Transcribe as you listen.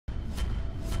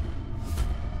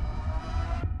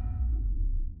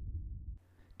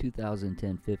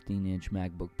2010 15-inch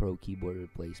MacBook Pro keyboard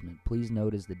replacement. Please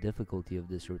notice the difficulty of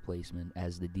this replacement,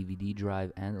 as the DVD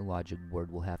drive and the logic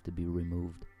board will have to be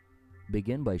removed.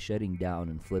 Begin by shutting down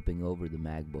and flipping over the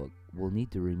MacBook. We'll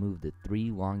need to remove the 3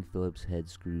 long Phillips head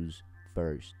screws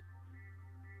first.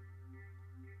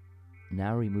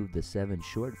 Now remove the 7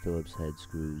 short Phillips head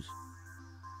screws.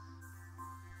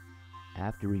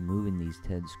 After removing these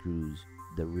 10 screws,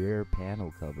 the rear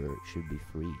panel cover should be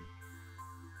free.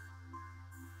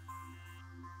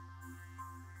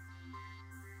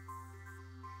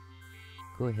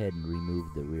 Go ahead and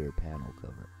remove the rear panel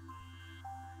cover.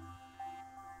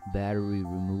 Battery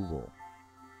removal.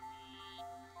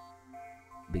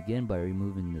 Begin by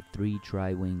removing the 3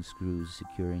 tri-wing screws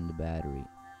securing the battery.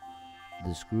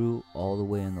 The screw all the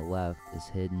way on the left is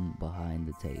hidden behind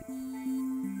the tape.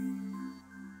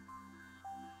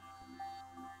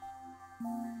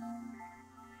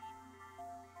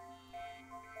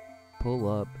 Pull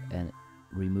up and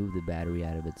remove the battery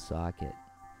out of its socket.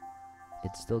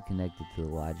 It's still connected to the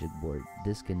logic board.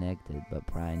 Disconnect it by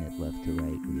prying it left to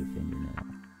right with your fingernail.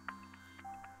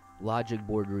 Logic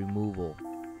board removal.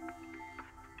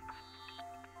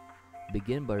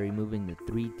 Begin by removing the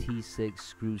 3 T6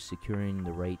 screws securing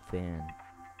the right fan.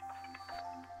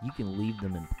 You can leave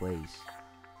them in place,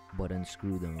 but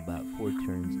unscrew them about 4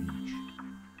 turns each.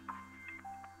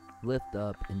 Lift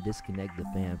up and disconnect the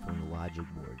fan from the logic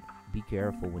board. Be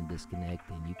careful when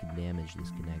disconnecting, you can damage this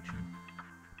connection.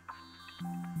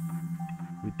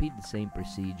 Repeat the same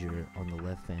procedure on the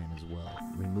left fan as well.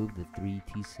 Remove the 3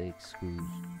 T6 screws.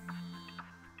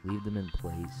 Leave them in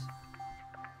place.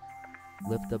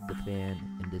 Lift up the fan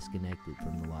and disconnect it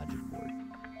from the logic board.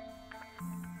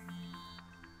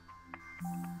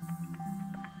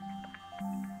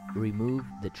 Remove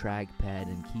the trackpad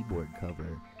and keyboard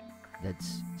cover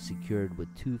that's secured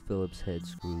with 2 Phillips head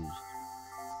screws.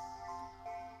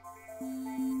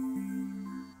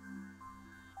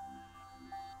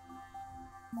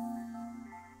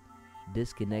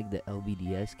 Disconnect the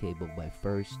LVDS cable by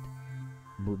first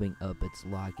moving up its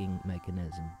locking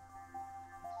mechanism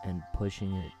and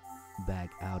pushing it back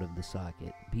out of the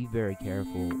socket. Be very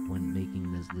careful when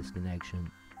making this disconnection.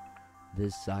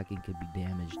 This socket could be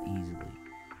damaged easily.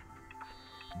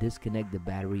 Disconnect the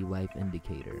battery life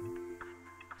indicator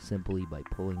simply by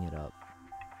pulling it up.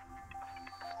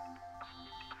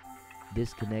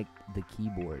 Disconnect the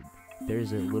keyboard.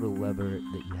 There's a little lever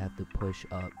that you have to push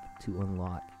up to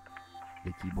unlock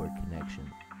the keyboard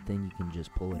connection. Then you can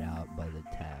just pull it out by the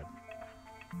tab.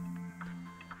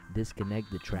 Disconnect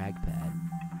the trackpad.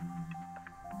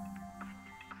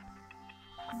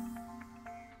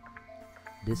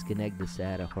 Disconnect the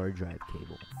SATA hard drive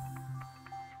cable.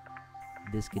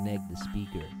 Disconnect the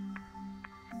speaker.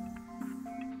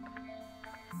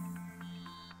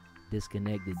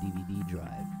 Disconnect the DVD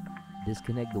drive.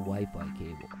 Disconnect the Wi-Fi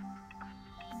cable.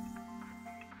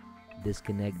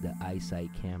 Disconnect the EyeSight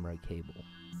camera cable.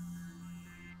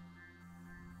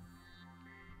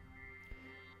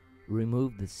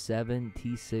 Remove the 7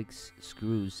 T6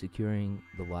 screws securing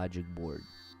the logic board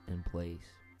in place.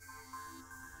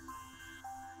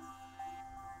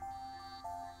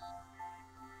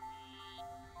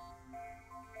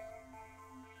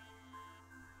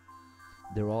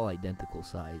 They're all identical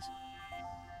size.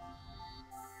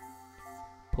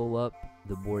 Pull up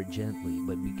the board gently,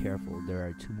 but be careful, there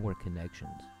are 2 more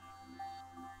connections.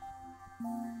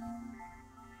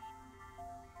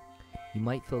 You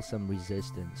might feel some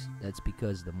resistance. That's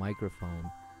because the microphone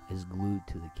is glued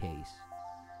to the case.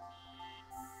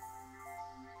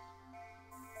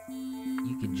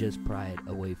 You can just pry it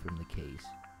away from the case.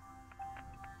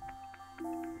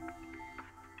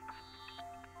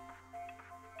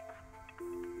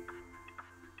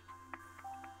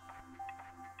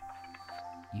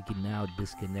 You can now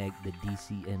disconnect the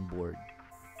DC in board.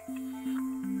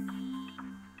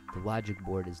 The logic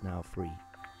board is now free.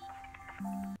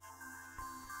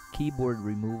 Keyboard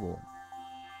removal.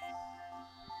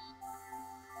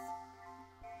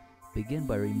 Begin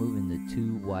by removing the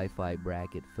 2 Wi-Fi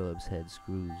bracket Phillips head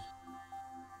screws.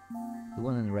 The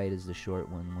one on the right is the short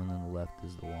one on the left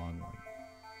is the long one.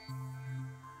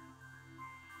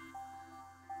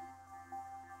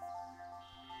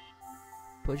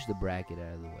 Push the bracket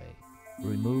out of the way.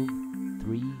 Remove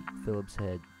 3 Phillips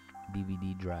head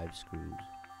DVD drive screws.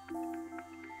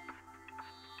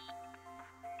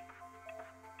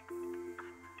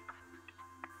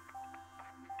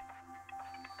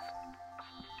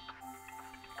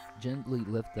 Gently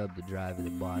lift up the drive at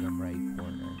the bottom right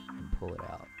corner and pull it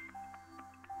out.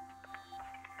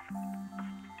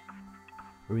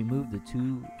 Remove the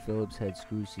 2 Phillips head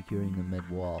screws securing the mid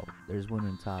wall. There's one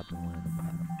on top and one on the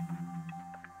bottom.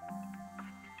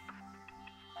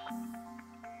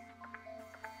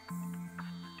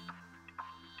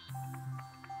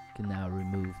 now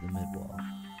remove the mid-wall.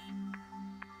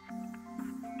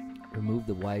 Remove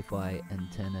the Wi-Fi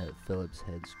antenna Phillips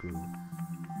head screw.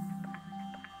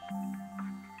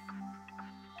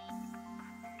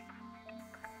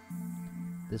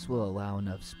 This will allow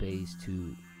enough space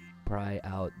to pry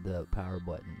out the power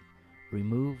button.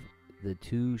 Remove the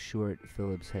two short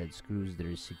Phillips head screws that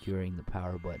are securing the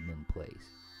power button in place.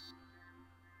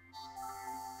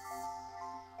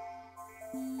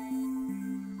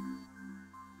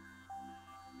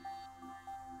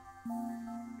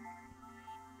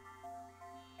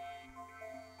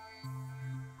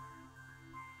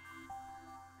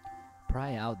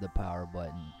 Pry out the power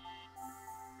button.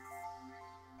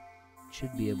 It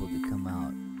should be able to come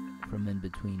out from in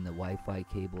between the Wi-Fi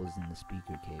cables and the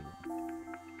speaker cable.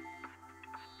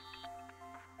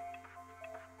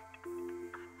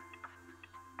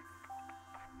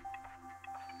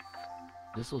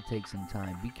 This will take some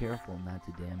time. Be careful not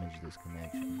to damage this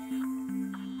connection.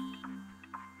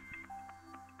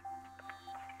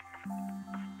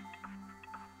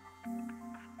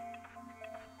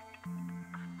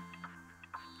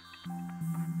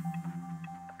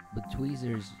 With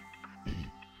tweezers,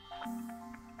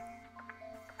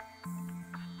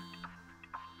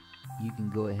 you can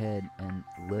go ahead and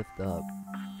lift up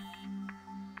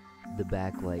the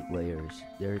backlight layers.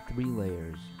 There are 3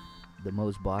 layers. The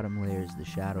most bottom layer is the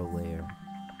shadow layer.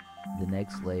 The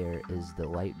next layer is the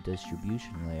light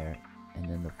distribution layer, and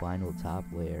then the final top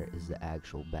layer is the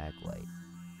actual backlight.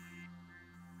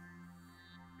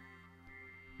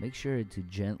 Make sure to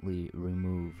gently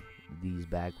remove these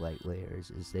backlight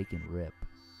layers as they can rip.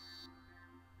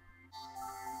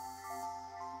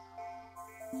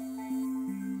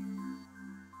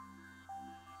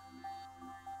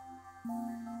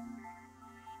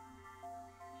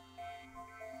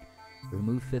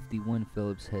 Remove 51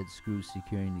 Phillips head screws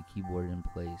securing the keyboard in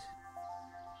place.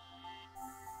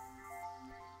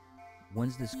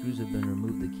 Once the screws have been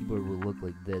removed, the keyboard will look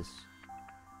like this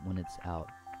when it's out.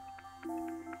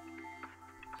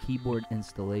 Keyboard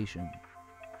installation.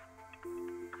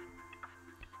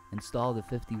 Install the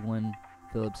 51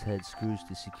 Phillips head screws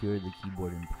to secure the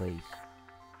keyboard in place.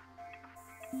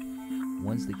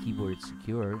 Once the keyboard is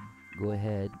secure, go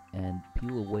ahead and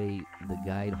peel away the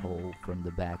guide hole from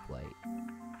the backlight.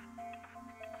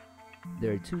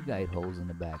 There are 2 guide holes in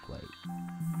the backlight.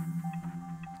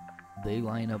 They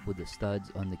line up with the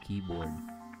studs on the keyboard.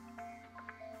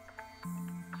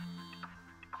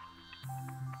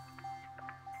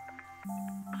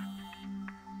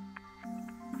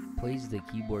 Place the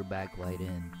keyboard backlight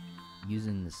in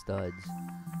using the studs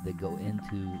that go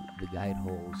into the guide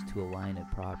holes to align it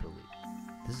properly.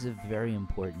 This is a very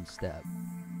important step.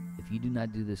 If you do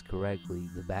not do this correctly,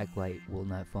 the backlight will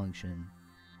not function.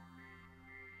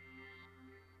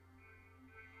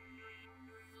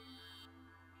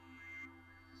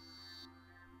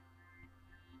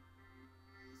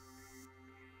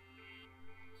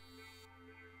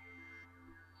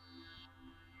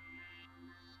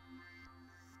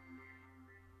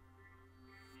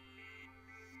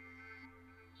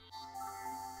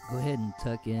 Go ahead and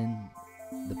tuck in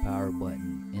the power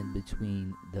button in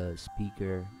between the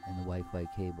speaker and the Wi-Fi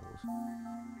cables.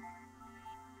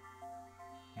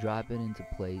 Drop it into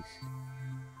place.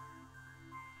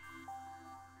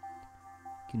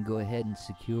 You can go ahead and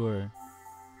secure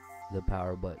the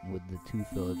power button with the 2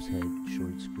 Phillips head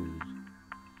short screws.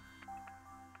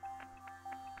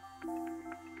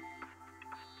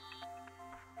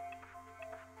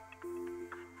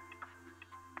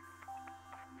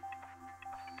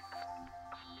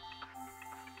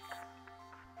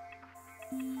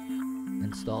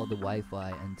 Install the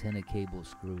Wi-Fi antenna cable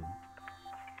screw.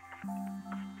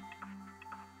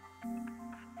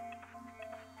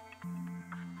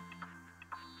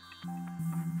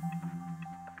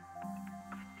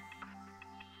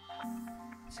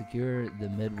 Secure the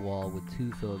mid-wall with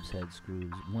 2 Phillips head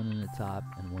screws, one in the top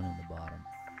and one in the bottom.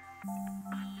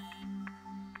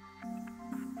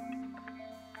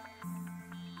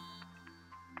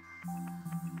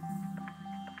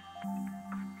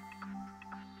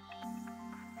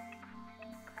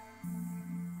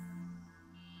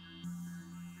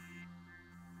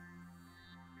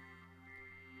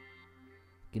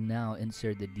 You can now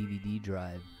insert the DVD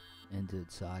drive into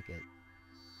its socket.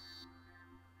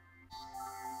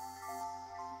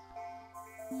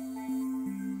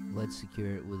 Let's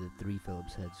secure it with the 3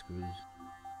 Phillips head screws.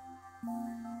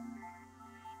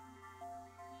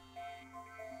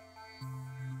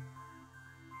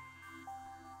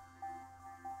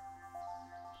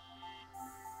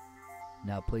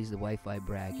 Now place the Wi-Fi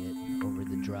bracket over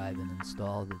the drive and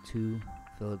install the 2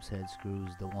 Phillips head screws,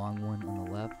 the long one on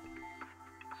the left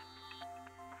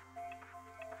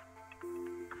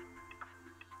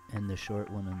and the short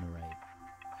one on the right.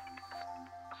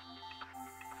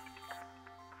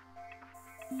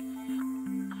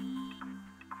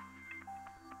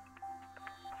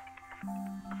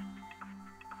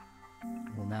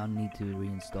 We'll now need to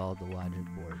reinstall the logic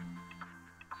board.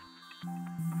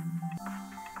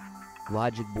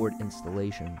 Logic board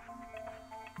installation.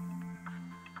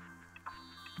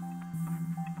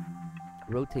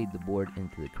 Rotate the board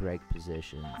into the correct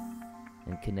position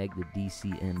and connect the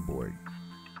DC in board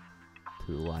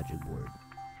to the logic board.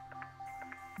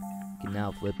 You can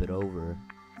now flip it over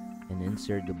and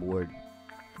insert the board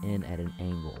in at an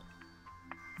angle.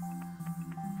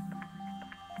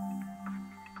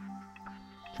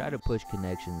 Try to push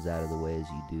connections out of the way as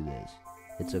you do this.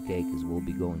 It's okay because we'll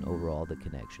be going over all the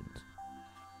connections.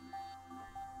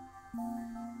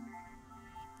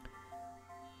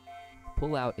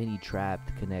 Pull out any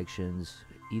trapped connections,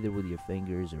 either with your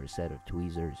fingers or a set of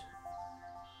tweezers.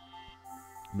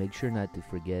 Make sure not to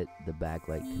forget the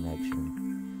backlight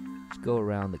connection. Just go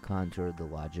around the contour of the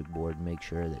logic board and make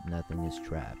sure that nothing is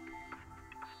trapped.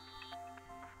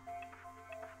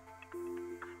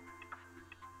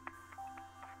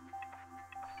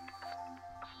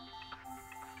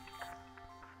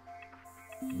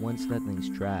 Once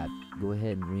nothing's trapped, go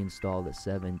ahead and reinstall the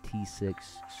 7 T6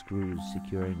 screws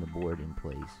securing the board in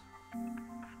place.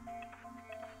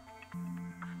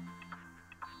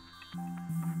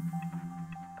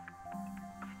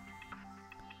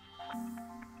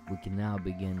 We can now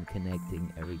begin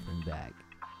connecting everything back.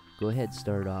 Go ahead and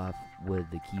start off with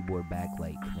the keyboard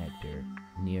backlight connector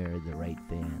near the right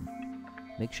fan.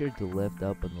 Make sure to lift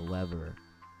up on the lever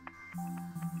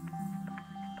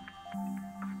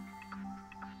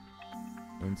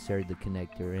insert the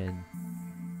connector in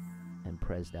and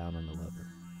press down on the lever.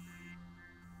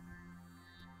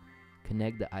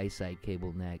 Connect the eyesight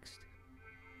cable next.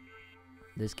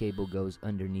 This cable goes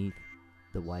underneath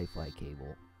the Wi-Fi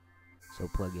cable, so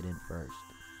plug it in first.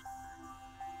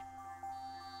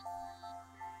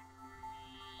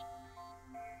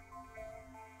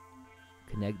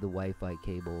 Connect the Wi-Fi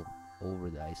cable over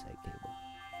the eyesight cable.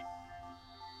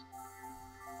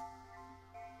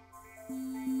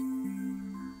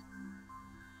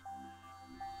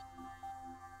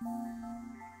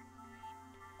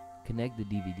 Connect the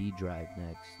DVD drive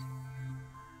next.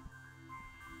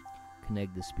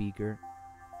 Connect the speaker.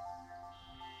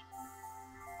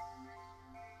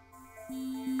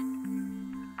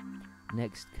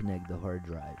 Next, connect the hard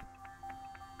drive.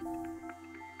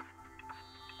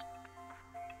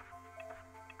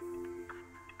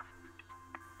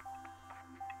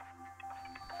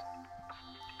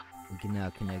 We can now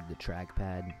connect the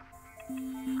trackpad.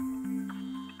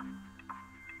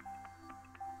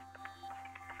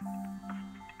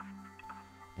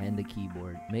 And the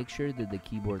keyboard. Make sure that the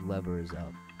keyboard lever is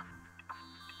up.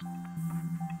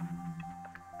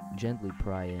 Gently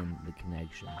pry in the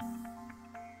connection.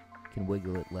 You can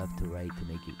wiggle it left to right to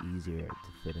make it easier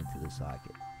to fit into the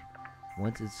socket.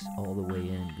 Once it's all the way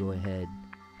in, go ahead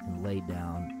and lay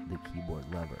down the keyboard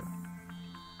lever.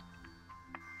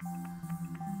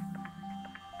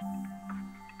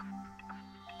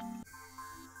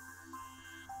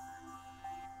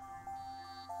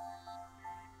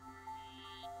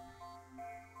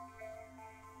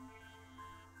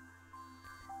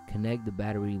 Connect the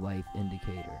battery life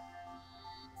indicator.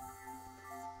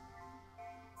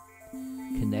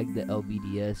 Connect the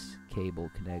LVDS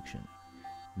cable connection.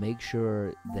 Make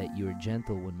sure that you're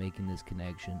gentle when making this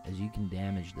connection, as you can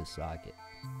damage the socket.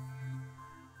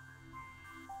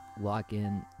 Lock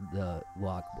in the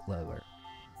lock lever.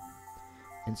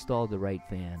 Install the right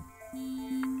fan.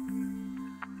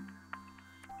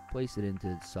 Place it into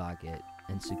its socket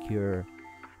and secure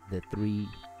the 3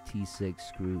 T6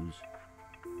 screws.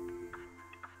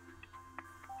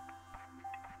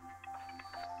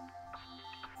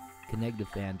 Connect the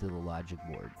fan to the logic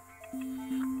board.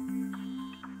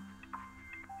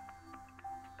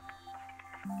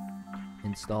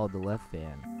 Install the left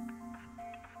fan.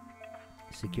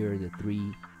 Secure the 3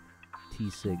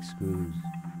 T6 screws.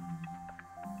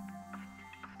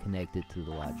 Connect it to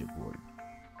the logic board.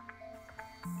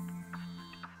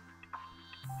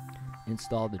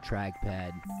 Install the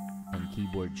trackpad and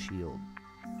keyboard shield.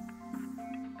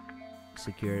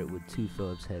 Secure it with 2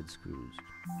 Phillips head screws.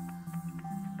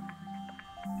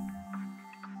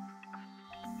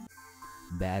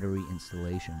 Battery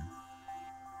installation.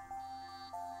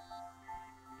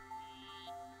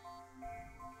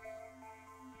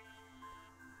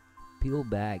 Peel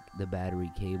back the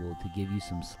battery cable to give you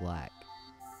some slack,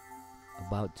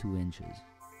 about 2 inches.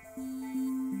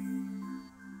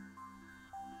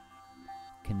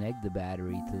 Connect the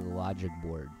battery to the logic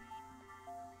board.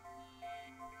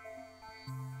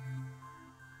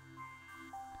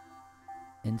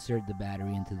 Insert the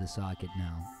battery into the socket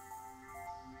now.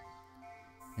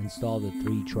 Install the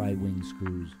 3 tri-wing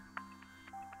screws.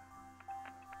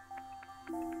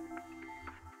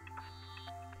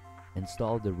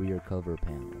 Install the rear cover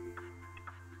panel.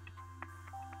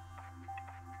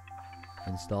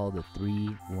 Install the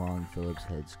 3 long Phillips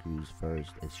head screws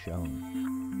first as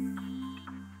shown.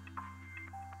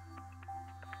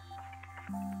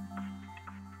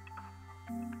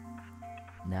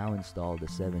 Now install the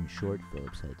 7 short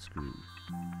Phillips head screws.